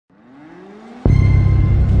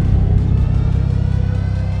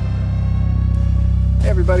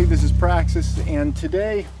everybody, this is Praxis, and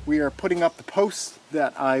today we are putting up the posts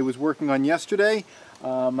that I was working on yesterday.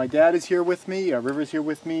 My dad is here with me, River's here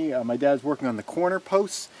with me. My dad's working on the corner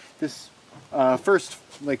posts. This first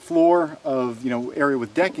floor of area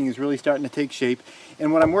with decking is really starting to take shape,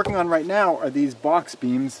 and what I'm working on right now are these box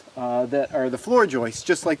beams that are the floor joists,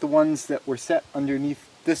 just like the ones that were set underneath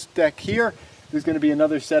this deck here. There's going to be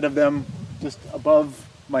another set of them just above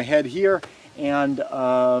my head here, and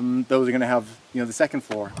those are going to have the second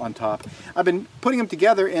floor on top. I've been putting them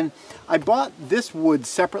together, and I bought this wood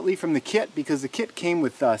separately from the kit because the kit came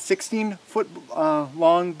with 16-foot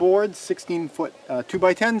long boards, 16-foot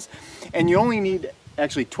 2x10s, and you only need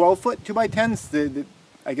actually 12-foot 2x10s.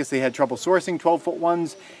 I guess they had trouble sourcing 12-foot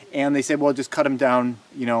ones, and they said, well, just cut them down,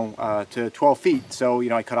 to 12 feet. So,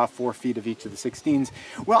 I cut off 4 feet of each of the 16s.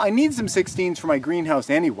 Well, I need some 16s for my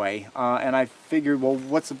greenhouse anyway, and I figured, well,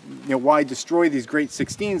 why destroy these great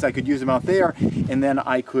 16s? I could use them out there, and then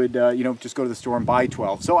I could, just go to the store and buy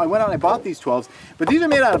 12. So I went out and I bought these 12s, but these are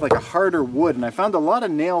made out of a harder wood, and I found a lot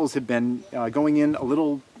of nails have been going in a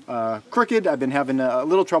little crooked. I've been having a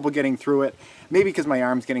little trouble getting through it, maybe because my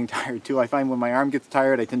arm's getting tired too. I find when my arm gets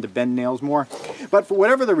tired, I tend to bend nails more. But for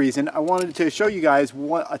whatever the reason, I wanted to show you guys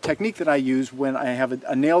a technique that I use when I have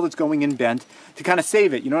a nail that's going in bent to kind of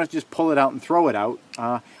save it. You don't have to just pull it out and throw it out.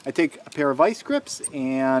 I take a pair of vice grips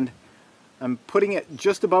and I'm putting it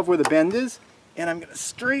just above where the bend is, and I'm going to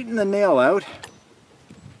straighten the nail out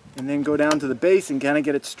and then go down to the base and kind of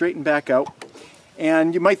get it straightened back out.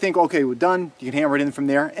 And you might think, okay, we're done, you can hammer it in from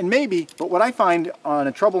there, and maybe, but what I find on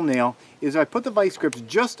a trouble nail is I put the vice grips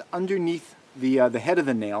just underneath the head of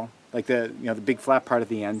the nail, like the big flat part at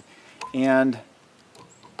the end, and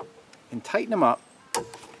tighten them up,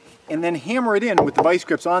 and then hammer it in with the vice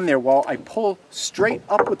grips on there while I pull straight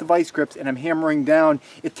up with the vice grips and I'm hammering down.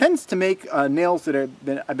 It tends to make nails that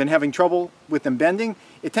I've been having trouble with them bending,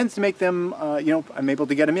 it tends to make them, I'm able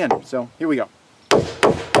to get them in. So here we go.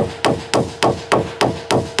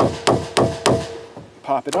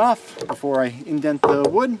 Pop it off before I indent the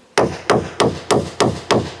wood.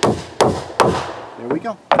 There we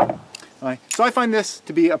go. Alright, so I find this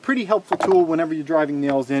to be a pretty helpful tool whenever you're driving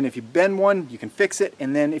nails in. If you bend one, you can fix it,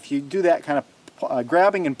 and then if you do that kind of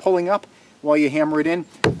grabbing and pulling up while you hammer it in,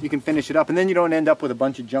 you can finish it up, and then you don't end up with a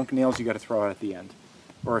bunch of junk nails you got to throw out at the end.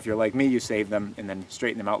 Or if you're like me, you save them and then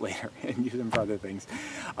straighten them out later and use them for other things.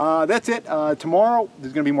 That's it. Tomorrow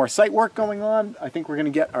there's going to be more site work going on. I think we're going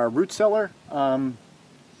to get our root cellar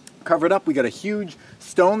covered up. We got a huge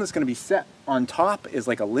stone that's going to be set on top as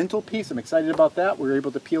like a lintel piece. I'm excited about that. We were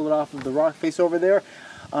able to peel it off of the rock face over there.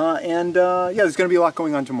 Yeah, there's going to be a lot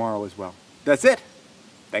going on tomorrow as well. That's it.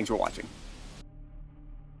 Thanks for watching.